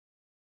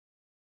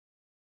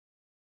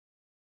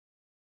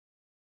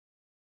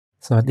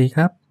สวัสดีค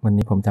รับวัน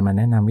นี้ผมจะมาแ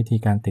นะนำวิธี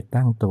การติด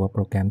ตั้งตัวโป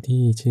รแกรม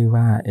ที่ชื่อ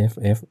ว่า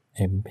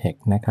FFmpeg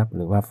นะครับห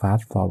รือว่า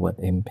Fast Forward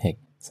Mpeg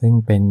ซึ่ง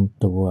เป็น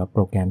ตัวโป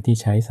รแกรมที่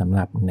ใช้สำห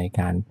รับใน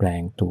การแปล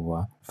งตัว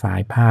ไฟ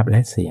ล์ภาพและ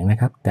เสียงนะ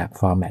ครับจาก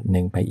ฟอร์แมตห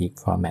นึ่งไปอีก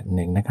ฟอร์แมตห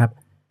นึ่งนะครับ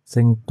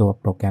ซึ่งตัว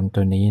โปรแกรม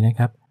ตัวนี้นะค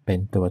รับเป็น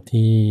ตัว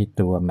ที่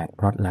ตัว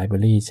Matplot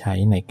Library ใช้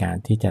ในการ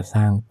ที่จะส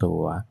ร้างตั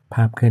วภ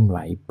าพเคลื่อนไหว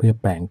เพื่อ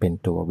แปลงเป็น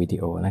ตัววิดี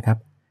โอนะครับ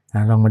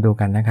ลองมาดู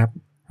กันนะครับ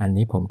อัน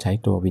นี้ผมใช้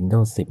ตัว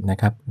Windows 10 นะ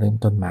ครับเริ่ม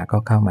ต้นมาก็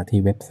เข้ามาที่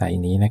เว็บไซ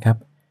ต์นี้นะครับ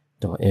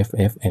ตัว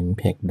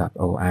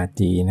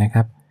FFmpeg.org นะค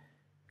รับ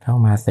เข้า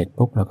มาเสร็จ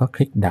ปุ๊บเราก็ค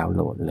ลิกดาวน์โห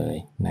ลดเลย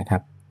นะครั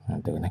บ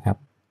ดูนะครับ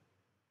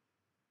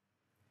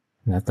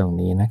แล้วตรง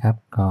นี้นะครับ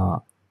ก็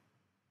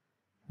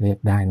เลือก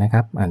ได้นะค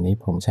รับอันนี้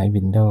ผมใช้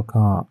Windows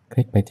ก็ค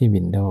ลิกไปที่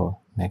Windows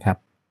นะครับ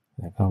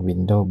แล้วก็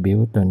Windows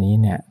Build ตัวนี้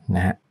เนี่ยน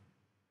ะฮะ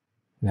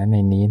และใน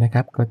นี้นะค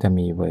รับก็จะ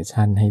มีเวอร์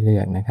ชันให้เลื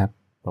อกนะครับ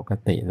ปก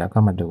ติแล้วก็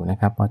มาดูนะ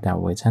ครับว่าจะ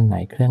เวอร์ชันไหน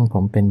เครื่องผ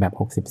มเป็นแบบ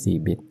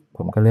64บิตผ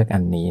มก็เลือกอั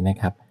นนี้นะ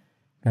ครับ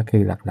ก็คื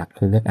อหลักๆ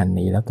คือเลือกอัน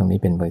นี้แล้วตรงนี้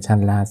เป็นเวอร์ชัน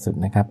ล่าสุด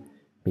นะครับ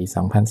ปี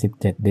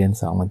2017เดือน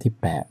2วันที่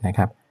8นะค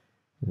รับ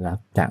แล้ว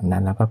จากนั้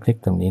นเราก็คลิก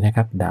ตรงนี้นะค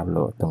รับดาวน์โหล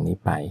ดตรงนี้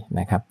ไป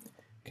นะครับ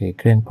คือ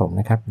เครื่องผม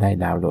นะครับได้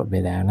ดาวน์โหลดไป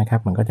แล้วนะครั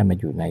บมันก็จะมา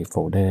อยู่ในโฟ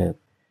ลเดอร์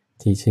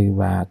ที่ชื่อ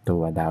ว่าตั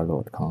วดาวน์โหล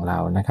ดของเรา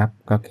นะครับ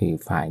ก็คือ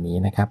ไฟล์นี้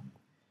นะครับ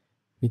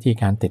วิธี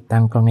การติดตั้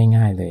งก็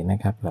ง่ายๆเลยนะ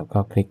ครับเราก็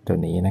คลิกตัว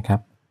นี้นะครั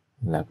บ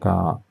แล้วก็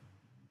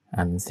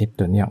unzip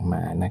ตัวนี้ออกม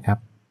านะครับ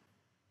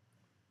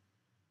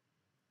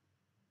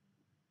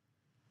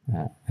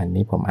อัน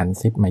นี้ผม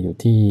unzip มาอยู่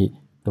ที่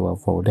ตัว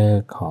โฟลเดอ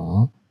ร์ของ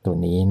ตัว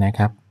นี้นะค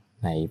รับ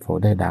ในโฟล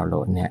เดอร์ดาวน์โหล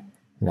ดเนี่ย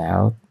แล้ว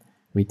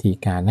วิธี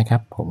การนะครั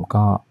บผม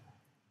ก็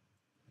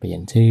เปลี่ย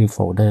นชื่อโฟ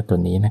ลเดอร์ตัว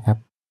นี้นะครับ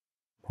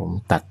ผม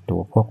ตัดตั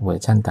วพวกเวอ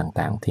ร์ชัน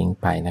ต่างๆทิ้ง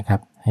ไปนะครั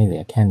บให้เหลื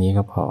อแค่นี้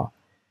ก็พอ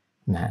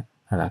นะ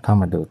เราเข้า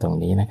มาดูตรง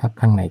นี้นะครับ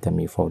ข้างในจะ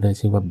มีโฟลเดอร์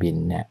ชื่อว่า bin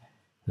เนี่ย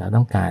เรา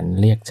ต้องการ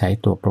เรียกใช้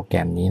ตัวโปรแกร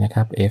มนี้นะค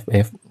รับ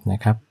FF นะ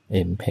ครับ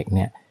Mpeg เ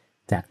นี่ย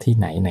จากที่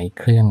ไหนใน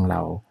เครื่องเร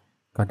า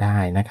ก็ได้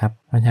นะครับ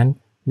เพราะฉะนั้น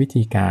วิ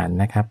ธีการ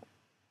นะครับ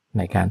ใ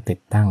นการติด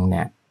ตั้งเ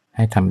นี่ยใ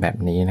ห้ทำแบบ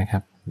นี้นะครั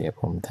บเดี๋ยว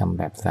ผมทำ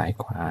แบบซ้าย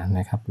ขวาน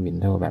ะครับ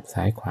Windows แบบ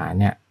ซ้ายขวา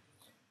เนี่ย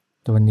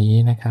ตัวนี้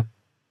นะครับ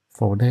โฟ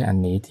ลเดอร์อัน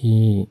นี้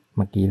ที่เ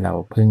มื่อกี้เรา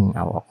เพิ่งเ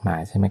อาออกมา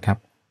ใช่ไหมครับ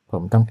ผ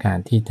มต้องการ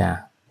ที่จะ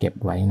เก็บ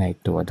ไว้ใน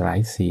ตัว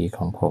Drive C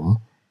ของผม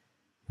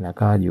แล้ว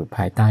ก็อยู่ภ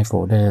ายใต้โฟ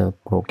ลเดอร์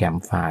โปรแกรม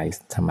ไฟ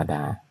ล์ธรรมด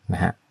าน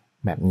ะฮะ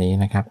แบบนี้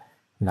นะครับ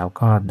เรา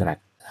ก็ drag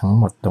ทั้ง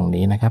หมดตรง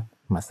นี้นะครับ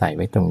มาใส่ไ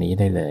ว้ตรงนี้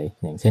ได้เลย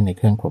อย่างเช่นในเ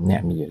ครื่องผมเนี่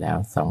ยมีอยู่แล้ว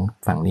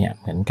2ฝั่งเนี่ย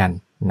เหมือนกัน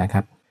นะค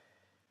รับ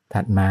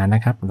ถัดมาน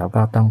ะครับเรา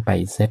ก็ต้องไป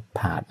เซตพ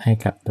าธให้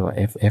กับตัว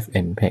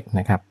FFmpeg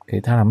นะครับคื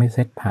อถ้าเราไม่เซ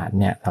ตพาธ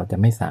เนี่ยเราจะ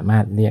ไม่สามา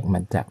รถเรียกมั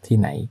นจากที่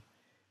ไหน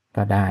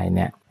ก็ได้เ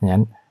นี่ยงั้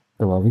น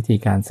ตัววิธี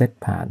การเซต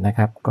พาธนะค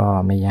รับก็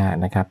ไม่ยาก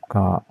นะครับ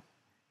ก็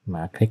ม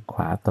าคลิกข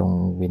วาตรง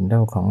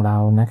Windows ของเรา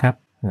นะครับ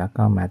แล้ว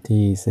ก็มา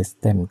ที่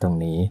System ตรง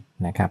นี้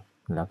นะครับ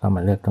แล้วก็ม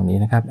าเลือกตรงนี้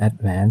นะครับ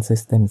Advanced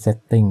System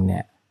Setting เนี่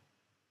ย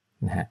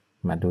นะฮะ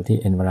มาดูที่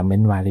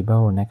Environment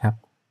Variable นะครับ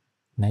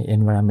ใน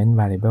Environment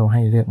Variable ใ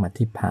ห้เลือกมา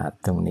ที่ Path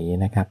ตรงนี้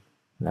นะครับ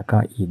แล้วก็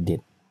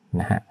Edit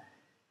นะฮะ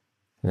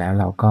แล้ว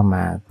เราก็ม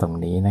าตรง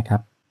นี้นะครั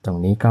บตรง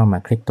นี้ก็มา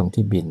คลิกตรง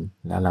ที่ bin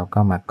แล้วเราก็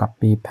มา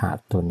Copy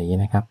Path ตัวนี้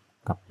นะครับ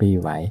Copy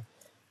ไว้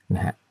น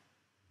ะฮะ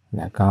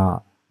แล้วก็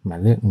มา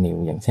เลือก New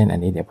อย่างเช่นอัน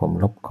นี้เดี๋ยวผม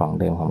ลบของ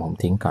เดิมของผม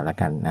ทิ้งก่อนละ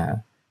กัน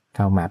เ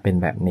ข้ามาเป็น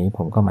แบบนี้ผ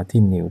มก็มา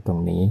ที่ New ตรง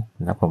นี้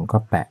แล้วผมก็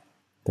แปะ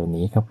ตัว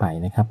นี้เข้าไป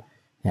นะครับ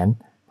งั้น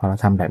พอเรา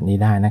ทำแบบนี้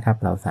ได้นะครับ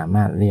เราสาม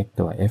ารถเรียก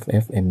ตัว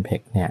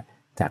FFmpeg เนี่ย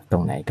จากตร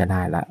งไหนก็ไ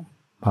ด้ละ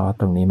เพราะ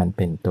ตรงนี้มันเ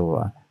ป็นตัว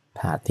พ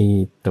าธที่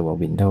ตัว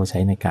Windows ใช้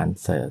ในการ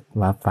เสิร์ช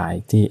ว่าไฟ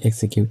ล์ที่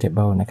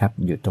executable นะครับ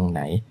อยู่ตรงไห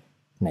น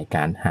ในก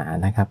ารหา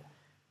นะครับ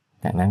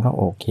จากนั้นก็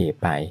โอเค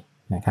ไป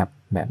นะครับ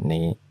แบบ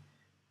นี้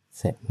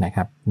เสร็จนะค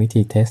รับวิ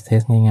ธีเท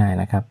สง่าย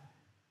ๆนะครับ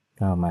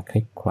ก็มาค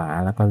ลิกขวา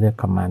แล้วก็เลือก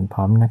Command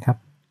Prompt นะครับ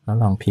แล้ว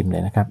ลองพิมพ์เล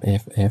ยนะครับ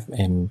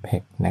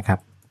FFmpeg นะครับ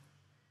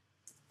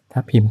ถ้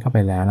าพิมพ์เข้าไป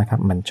แล้วนะครับ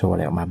มันโชว์อะไ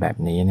รออกมาแบบ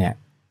นี้เนี่ย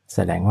แส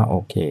ดงว่าโอ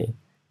เค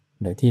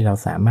โดยที่เรา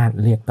สามารถ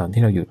เรียกตอน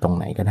ที่เราอยู่ตรงไ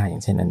หนก็ได้อย่า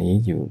งเช่นอันนี้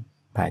อยู่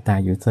ภายใต้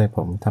user ผ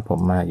มถ้าผม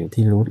มาอยู่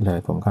ที่ root เลย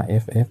ผมก็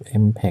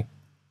FFmpeg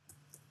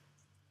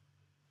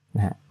น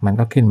ะฮะมัน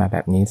ก็ขึ้นมาแบ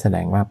บนี้แสด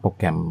งว่าโปรแ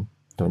กรม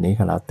ตัวนี้ข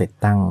องเราติด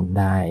ตั้ง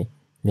ได้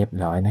เรียบ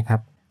ร้อยนะครั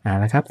บ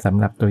ละครับสำ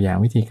หรับตัวอย่าง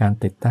วิธีการ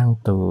ติดตั้ง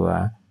ตัว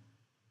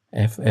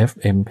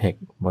FFmpeg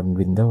บน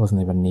Windows ใ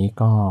นวันนี้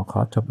ก็ข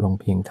อจบลง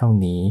เพียงเท่า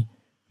นี้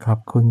ขอบ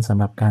คุณสำ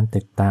หรับการ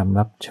ติดตาม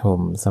รับชม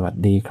สวัส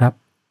ดีครับ